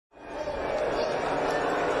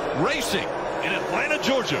racing in Atlanta,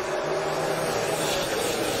 Georgia.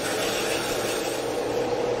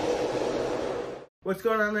 What's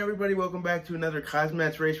going on, everybody? Welcome back to another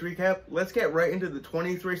Kozmatt Race Recap. Let's get right into the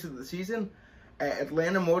 20th race of the season at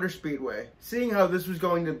Atlanta Motor Speedway. Seeing how this was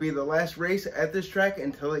going to be the last race at this track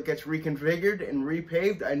until it gets reconfigured and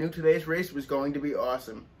repaved, I knew today's race was going to be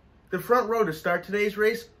awesome. The front row to start today's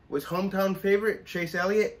race was hometown favorite Chase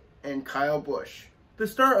Elliott and Kyle Busch. The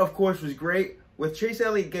start, of course, was great, with Chase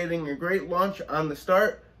Elliott getting a great launch on the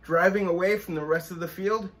start, driving away from the rest of the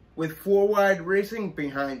field, with 4 wide racing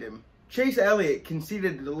behind him. Chase Elliott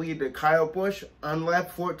conceded the lead to Kyle Busch on lap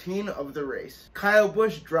 14 of the race. Kyle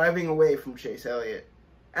Busch driving away from Chase Elliott.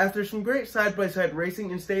 After some great side-by-side racing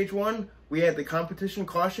in stage 1, we had the competition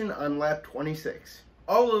caution on lap 26.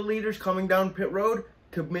 All the leaders coming down pit road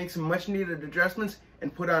to make some much-needed adjustments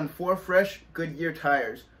and put on 4 fresh Goodyear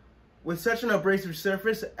tires. With such an abrasive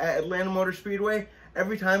surface at Atlanta Motor Speedway,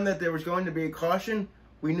 every time that there was going to be a caution,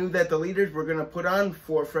 we knew that the leaders were going to put on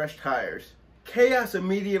 4 fresh tires. Chaos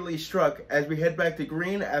immediately struck as we head back to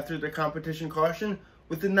green after the competition caution,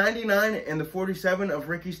 with the 99 and the 47 of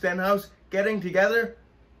Ricky Stenhouse getting together,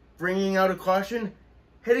 bringing out a caution,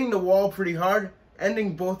 hitting the wall pretty hard,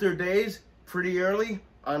 ending both their days pretty early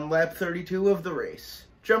on lap 32 of the race.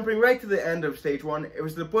 Jumping right to the end of stage 1, it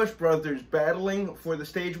was the Busch brothers battling for the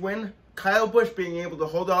stage win, Kyle Busch being able to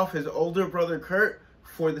hold off his older brother Kurt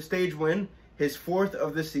for the stage win, his 4th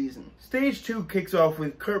of the season. Stage 2 kicks off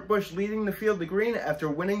with Kurt Busch leading the field to green after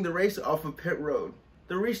winning the race off of pit road.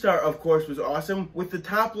 The restart, of course, was awesome, with the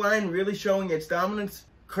top line really showing its dominance,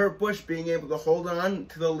 Kurt Busch being able to hold on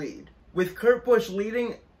to the lead. With Kurt Busch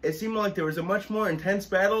leading, it seemed like there was a much more intense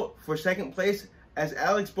battle for second place as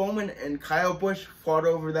Alex Bowman and Kyle Busch fought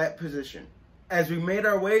over that position, as we made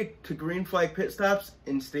our way to green flag pit stops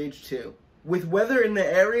in stage 2. With weather in the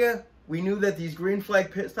area, we knew that these green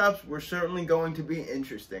flag pit stops were certainly going to be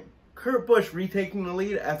interesting. Kurt Busch retaking the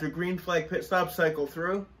lead after green flag pit stops cycle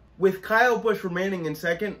through, with Kyle Busch remaining in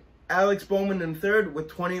second, Alex Bowman in third with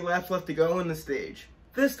 20 laps left to go in the stage.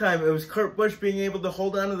 This time it was Kurt Busch being able to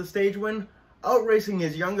hold on to the stage win, outracing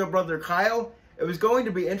his younger brother Kyle. It was going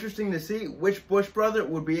to be interesting to see which Busch brother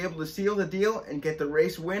would be able to seal the deal and get the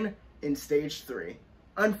race win in stage 3.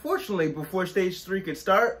 Unfortunately, before stage 3 could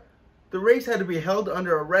start, the race had to be held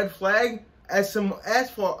under a red flag as some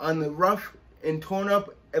asphalt on the rough and torn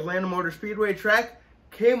up Atlanta Motor Speedway track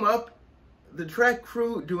came up. The track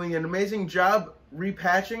crew doing an amazing job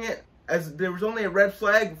repatching it, as there was only a red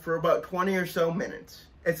flag for about 20 or so minutes.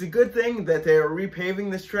 It's a good thing that they are repaving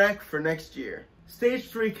this track for next year. Stage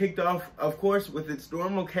 3 kicked off, of course, with its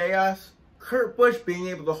normal chaos. Kurt Busch being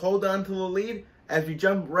able to hold on to the lead as we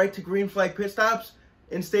jump right to green flag pit stops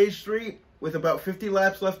in stage 3 with about 50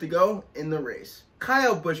 laps left to go in the race.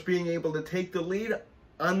 Kyle Busch being able to take the lead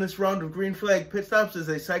on this round of green flag pit stops as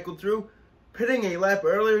they cycled through, pitting a lap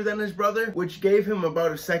earlier than his brother, which gave him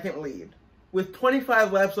about a second lead. With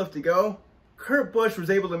 25 laps left to go, Kurt Busch was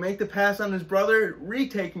able to make the pass on his brother,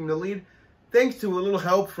 retaking the lead, thanks to a little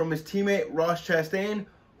help from his teammate Ross Chastain,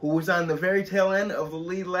 who was on the very tail end of the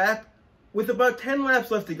lead lap. With about 10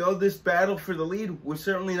 laps left to go, this battle for the lead was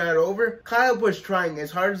certainly not over. Kyle Busch trying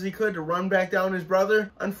as hard as he could to run back down his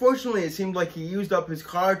brother. Unfortunately, it seemed like he used up his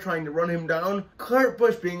car trying to run him down. Kurt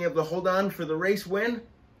Busch being able to hold on for the race win,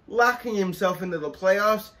 locking himself into the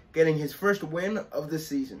playoffs, getting his first win of the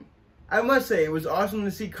season. I must say, it was awesome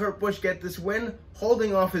to see Kurt Busch get this win,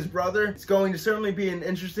 holding off his brother. It's going to certainly be an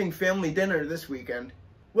interesting family dinner this weekend.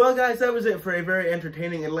 Well guys, that was it for a very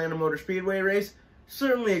entertaining Atlanta Motor Speedway race.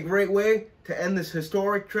 Certainly a great way to end this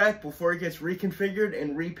historic track before it gets reconfigured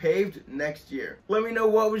and repaved next year. Let me know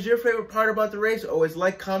what was your favorite part about the race. Always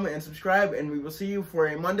like, comment, and subscribe, and we will see you for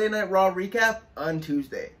a Monday Night Raw recap on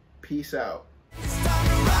Tuesday. Peace out.